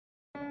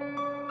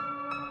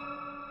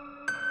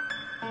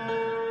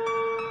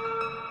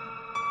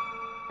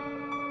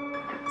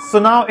So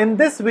now in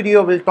this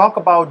video we'll talk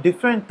about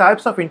different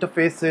types of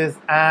interfaces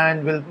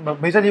and we'll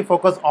majorly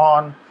focus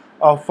on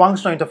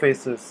functional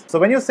interfaces. So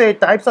when you say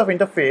types of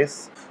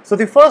interface, so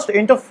the first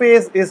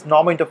interface is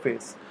normal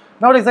interface.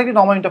 Now what exactly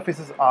normal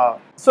interfaces are?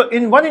 So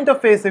in one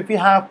interface, if you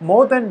have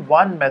more than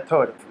one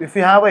method, if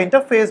you have an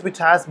interface which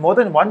has more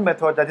than one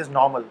method, that is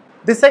normal.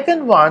 The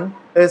second one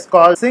is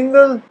called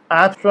single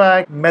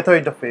abstract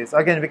method interface.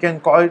 Again, we can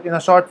call it in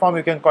a short form,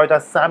 you can call it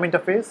as SAM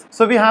interface.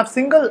 So we have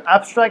single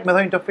abstract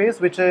method interface,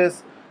 which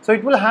is, so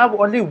it will have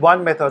only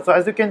one method. So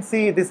as you can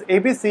see, this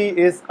ABC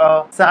is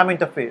a SAM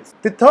interface.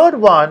 The third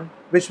one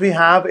which we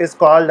have is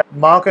called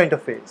marker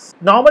interface.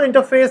 Normal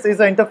interface is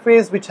an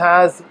interface which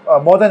has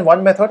more than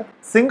one method.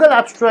 Single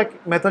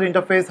abstract method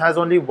interface has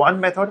only one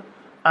method.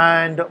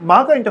 And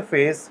marker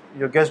interface,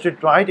 you guessed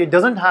it right, it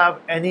doesn't have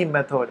any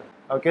method.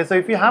 Okay, so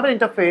if you have an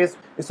interface,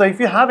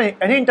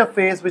 any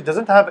interface which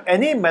doesn't have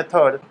any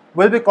method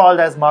will be called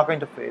as marker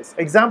interface.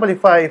 Example,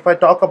 if I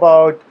talk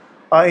about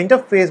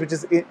interface which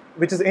is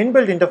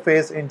inbuilt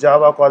interface in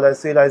Java called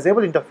as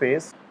serializable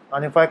interface,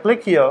 and if I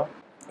click here,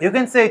 you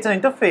can say it's an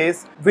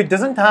interface which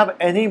doesn't have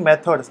any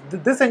methods.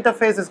 This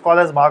interface is called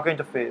as marker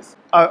interface.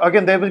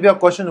 Again, there will be a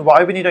question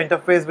why we need an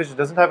interface which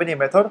doesn't have any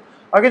method.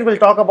 Again, we'll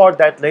talk about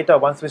that later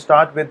once we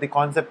start with the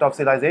concept of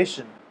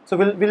serialization. So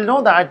we'll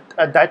know that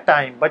at that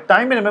time. But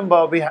time,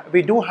 remember,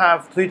 we do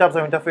have three types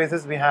of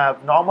interfaces. We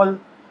have normal,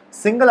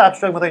 single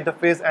abstract method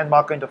interface, and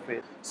marker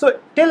interface. So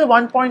till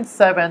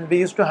 1.7, we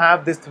used to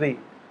have these three.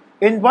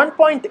 In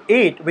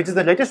 1.8, which is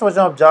the latest version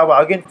of Java,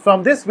 again,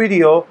 from this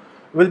video,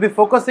 we'll be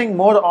focusing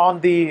more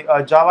on the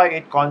Java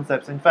 8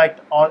 concepts. In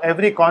fact,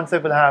 every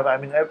concept will have,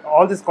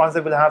 all this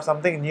concept will have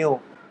something new,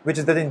 which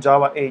is there in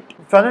Java 8.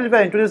 Finally, we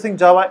are introducing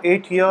Java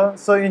 8 here.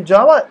 So in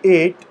Java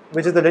 8,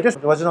 which is the latest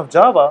version of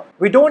Java,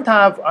 we don't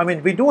have,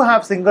 we do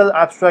have single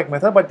abstract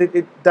method, but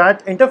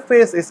that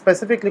interface is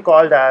specifically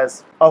called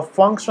as a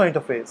functional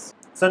interface.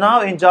 So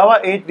now in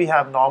Java 8, we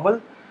have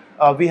normal,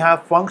 we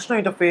have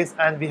functional interface,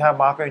 and we have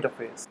marker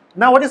interface.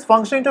 Now what is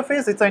functional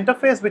interface? It's an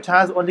interface which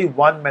has only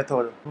one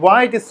method.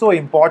 Why it is so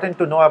important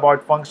to know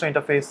about functional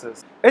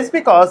interfaces? It's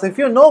because if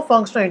you know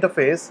functional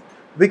interface,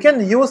 we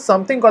can use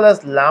something called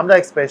as Lambda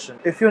expression.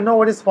 If you know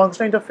what is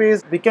functional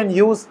interface, we can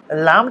use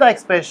Lambda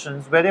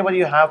expressions wherever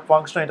you have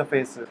functional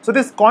interfaces. So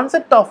this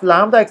concept of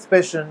Lambda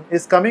expression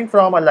is coming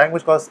from a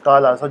language called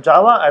Scala. So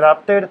Java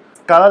adapted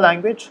Scala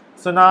language.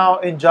 So now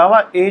in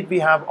Java 8, we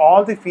have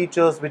all the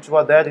features which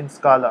were there in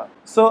Scala.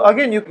 So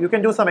again, you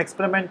can do some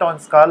experiment on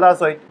Scala.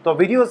 So the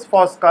videos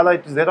for Scala,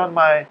 it is there on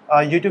my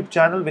YouTube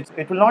channel, which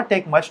it will not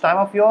take much time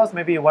of yours,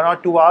 maybe 1 or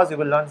 2 hours, you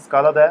will learn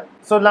Scala there.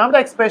 So Lambda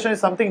expression is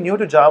something new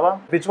to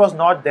Java, which was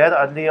not there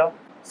earlier.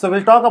 So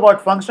we'll talk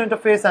about functional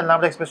interface and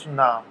Lambda expression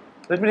now.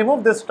 Let me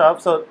remove this stuff.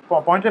 So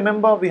for point,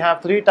 remember, we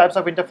have three types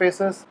of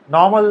interfaces: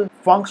 normal,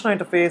 functional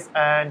interface,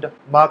 and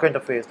marker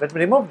interface. Let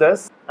me remove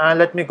this and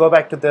let me go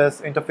back to this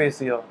interface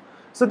here.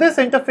 So this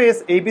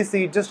interface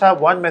ABC just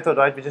have one method,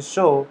 right, which is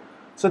show.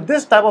 So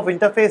this type of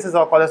interface is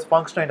called as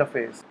functional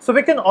interface. So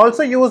we can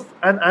also use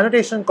an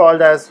annotation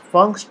called as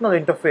functional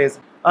interface.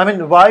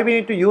 Why we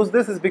need to use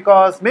this is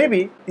because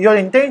maybe your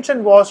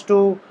intention was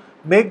to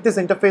make this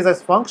interface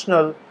as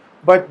functional,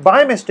 but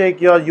by mistake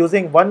you are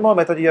using one more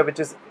method here, which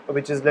is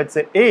let's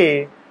say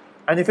A,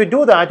 and if you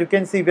do that, you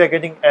can see we are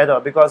getting error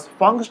because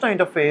functional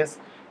interface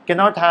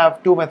cannot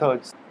have two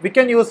methods. We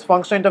can use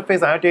functional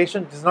interface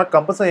annotation, it is not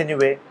compulsory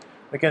anyway.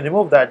 We can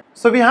remove that.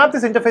 So we have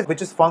this interface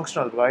which is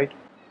functional, right?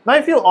 Now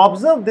if you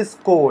observe this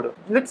code,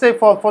 let's say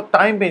for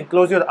time being,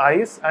 close your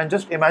eyes and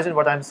just imagine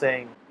what I'm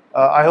saying.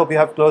 I hope you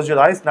have closed your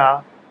eyes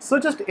now. So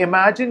just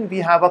imagine we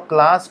have a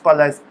class called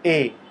as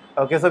A.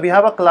 Okay, so we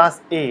have a class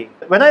A.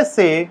 When I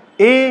say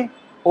A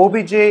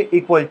obj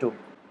equal to,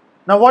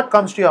 now what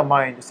comes to your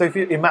mind? So if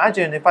you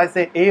imagine, if I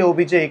say A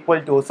obj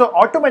equal to, so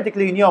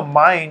automatically in your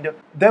mind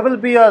there will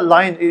be a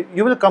line,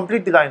 you will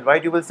complete the line,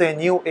 right? You will say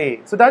new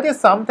A. So that is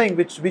something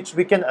which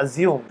we can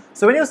assume.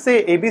 So when you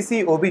say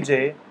ABC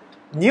obj,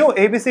 new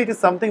ABC, it is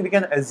something we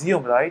can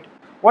assume, right?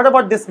 What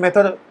about this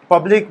method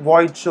public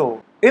void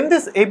show? In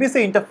this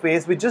ABC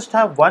interface, we just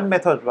have one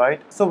method,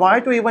 right? So why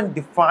to even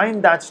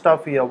define that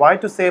stuff here? Why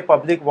to say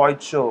public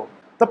void show?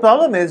 The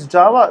problem is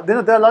Java, there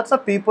are lots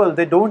of people,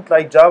 they don't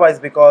like Java is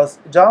because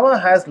Java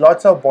has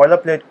lots of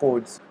boilerplate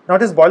codes. Now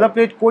this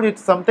boilerplate code,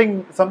 it's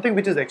something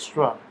which is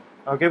extra.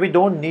 Okay, we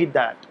don't need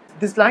that.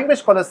 This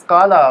language called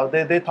Scala,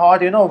 they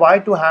thought, why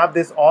to have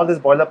all these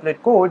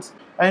boilerplate codes?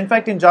 And in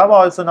fact, in Java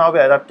also now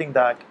we're adapting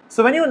that.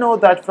 So when you know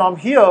that from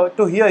here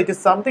to here, it is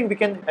something we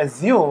can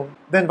assume,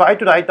 then why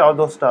to write all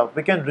those stuff?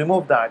 We can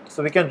remove that.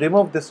 So we can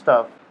remove this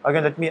stuff.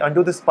 Again, let me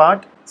undo this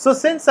part. So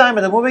since I'm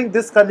removing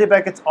this curly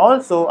brackets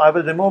also, I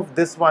will remove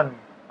this one.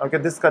 Okay,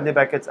 this curly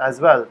brackets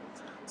as well.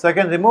 So I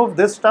can remove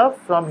this stuff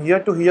from here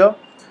to here.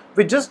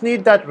 We just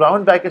need that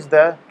round brackets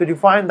there to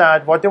define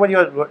that whatever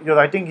you're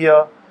writing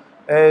here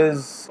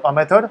is a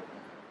method.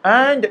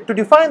 And to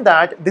define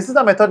that, this is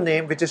the method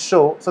name which is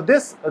show. So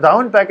this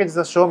round bracket is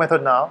a show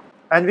method now.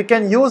 and we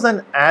can use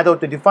an arrow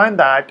to define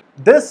that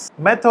this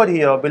method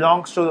here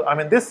belongs to,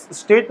 this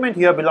statement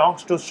here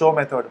belongs to show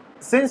method.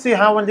 Since we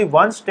have only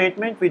one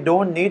statement, we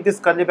don't need this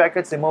curly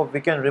brackets removed.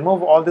 We can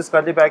remove all these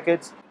curly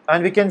brackets,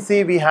 and we can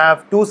see we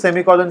have 2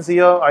 semicolons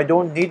here. I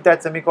don't need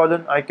that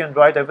semicolon. I can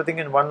write everything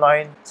in one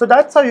line. So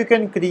that's how you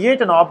can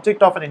create an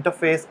object of an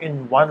interface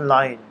in one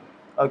line.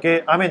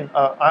 Okay,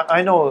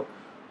 I know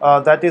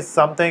that is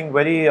something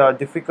very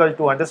difficult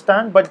to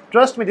understand, but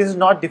trust me, this is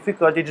not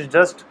difficult. It is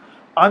just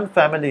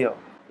unfamiliar.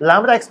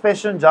 Lambda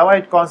expression, Java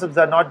 8 concepts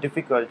are not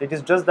difficult. It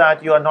is just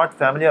that you are not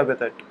familiar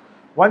with it.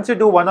 Once you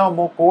do one or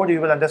more code, you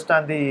will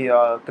understand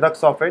the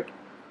crux of it.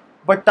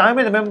 But time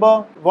and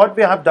remember, what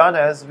we have done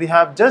is we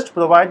have just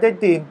provided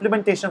the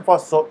implementation for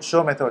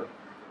show method.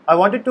 I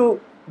wanted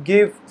to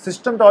give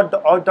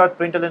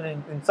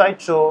system.out.println inside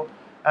show,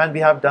 and we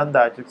have done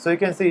that. So you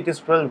can see it is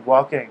still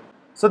working.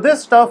 So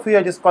this stuff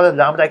here is called a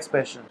lambda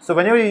expression. So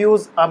whenever you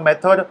use a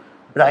method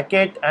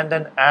bracket and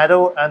then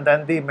arrow and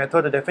then the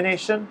method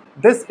definition,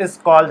 this is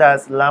called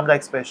as lambda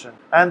expression.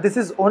 And this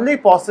is only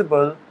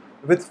possible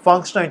with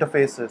functional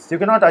interfaces. You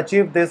cannot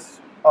achieve this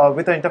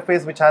with an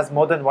interface which has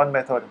more than one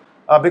method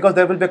because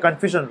there will be a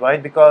confusion,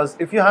 right? Because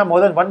if you have more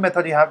than one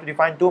method, you have to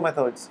define 2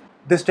 methods.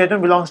 This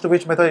statement belongs to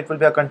which method, it will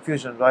be a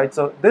confusion, right?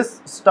 So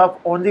this stuff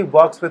only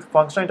works with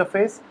functional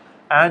interface,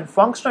 and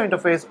functional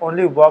interface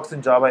only works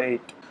in Java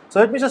 8. So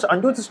let me just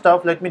undo this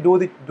stuff. Let me do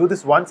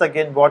this once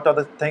again. What are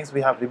the things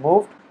we have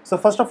removed? So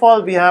first of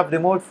all, we have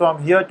removed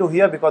from here to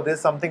here because this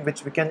is something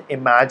which we can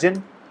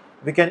imagine.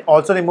 We can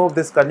also remove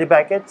this curly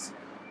brackets,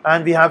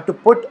 and we have to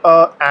put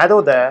a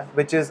arrow there,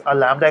 which is a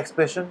lambda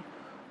expression.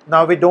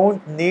 Now we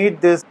don't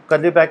need this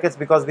curly brackets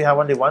because we have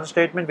only one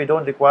statement. We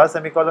don't require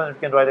semicolon, and we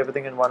can write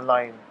everything in one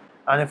line.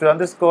 And if you run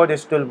this code, it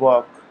still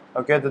work.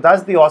 Okay, so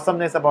that's the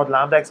awesomeness about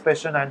lambda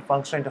expression and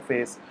functional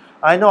interface.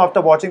 I know after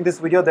watching this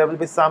video, there will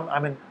be some,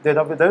 there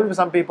will be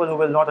some people who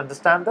will not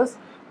understand this,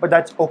 but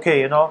that's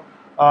okay, you know.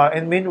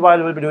 In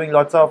meanwhile, we'll be doing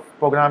lots of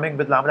programming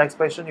with lambda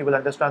expression. You will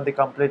understand the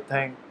complete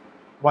thing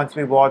once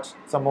we watch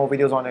some more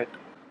videos on it.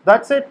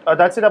 That's it.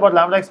 That's it about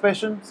lambda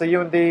expression. See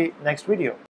you in the next video.